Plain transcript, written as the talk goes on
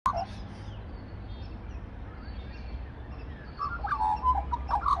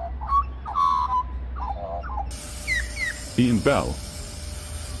Ian Bell.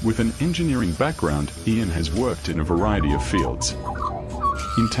 With an engineering background, Ian has worked in a variety of fields.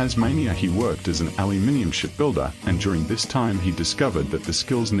 In Tasmania he worked as an aluminium shipbuilder, and during this time he discovered that the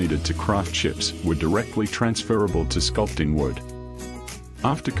skills needed to craft ships were directly transferable to sculpting wood.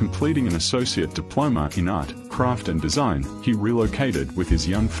 After completing an associate diploma in art, craft and design, he relocated with his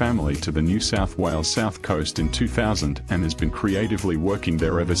young family to the New South Wales south coast in 2000 and has been creatively working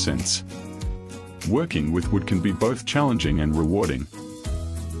there ever since. Working with wood can be both challenging and rewarding.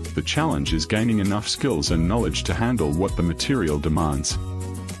 The challenge is gaining enough skills and knowledge to handle what the material demands.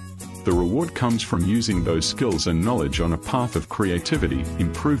 The reward comes from using those skills and knowledge on a path of creativity,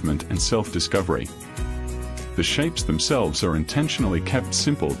 improvement and self-discovery. The shapes themselves are intentionally kept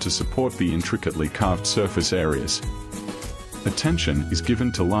simple to support the intricately carved surface areas. Attention is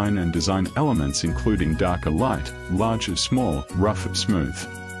given to line and design elements including dark or light, large or small, rough or smooth.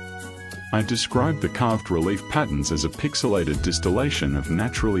 I describe the carved relief patterns as a pixelated distillation of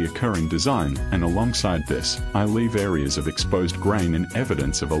naturally occurring design, and alongside this, I leave areas of exposed grain and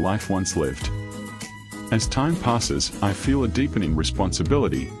evidence of a life once lived. As time passes, I feel a deepening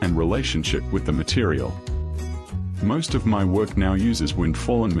responsibility and relationship with the material. Most of my work now uses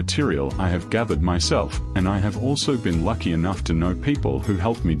wind-fallen material I have gathered myself, and I have also been lucky enough to know people who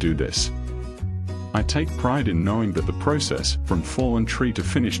helped me do this. I take pride in knowing that the process, from fallen tree to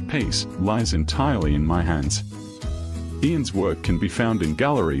finished piece, lies entirely in my hands. Ian's work can be found in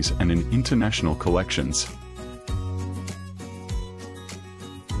galleries and in international collections.